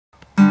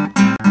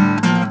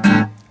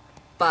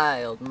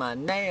filed my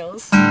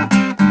nails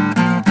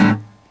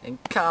in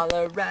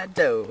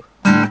Colorado.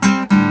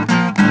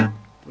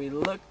 We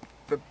looked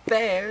for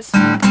bears.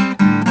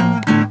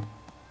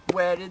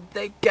 Where did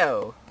they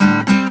go?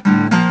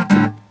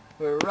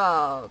 We're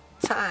all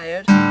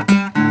tired.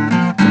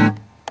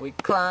 We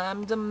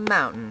climbed a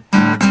mountain.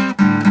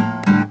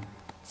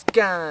 It's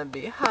gonna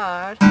be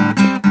hard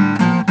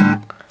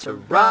to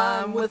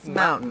rhyme with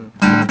mountain.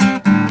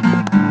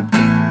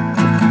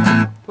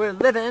 We're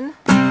living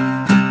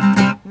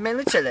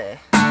mainly chili.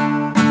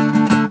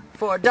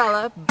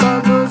 $4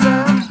 bundles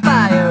of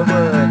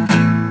firewood.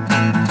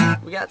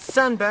 We got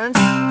sunburns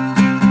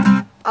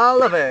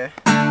all over,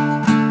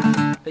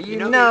 but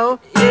you know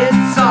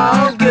it's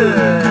all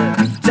good.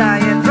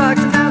 Giant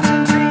rocks and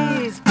mountain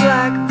trees,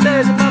 black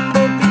bears and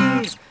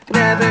bumblebees.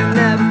 Never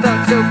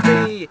felt so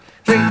free,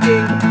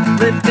 drinking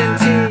Lipton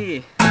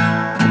tea.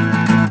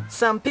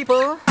 Some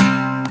people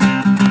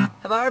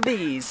have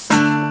RVs.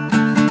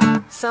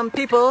 Some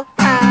people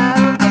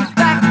have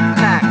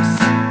backpacks.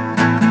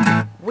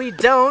 We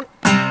don't.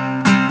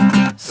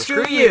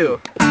 Screw you.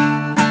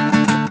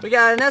 We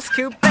got an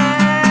S-Coupe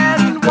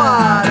and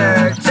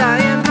water.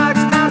 Giant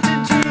rocks,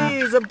 mountain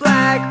trees, a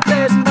black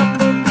bears and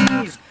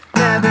bumblebees.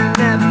 Never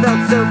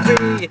felt so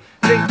free,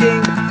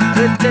 drinking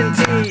Lipton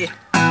tea.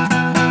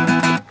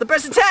 The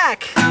bears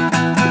attack!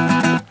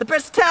 The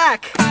bears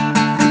attack!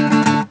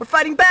 We're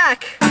fighting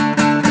back!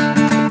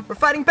 We're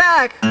fighting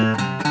back!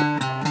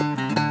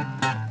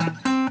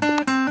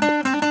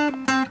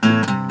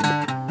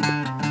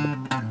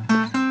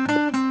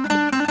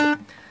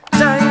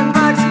 Giant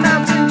rocks,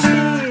 mountain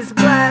trees,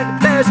 black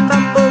bears and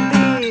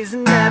bumblebees.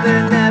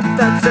 Never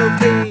felt so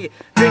free,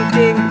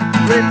 drinking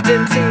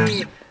Lipton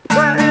tea.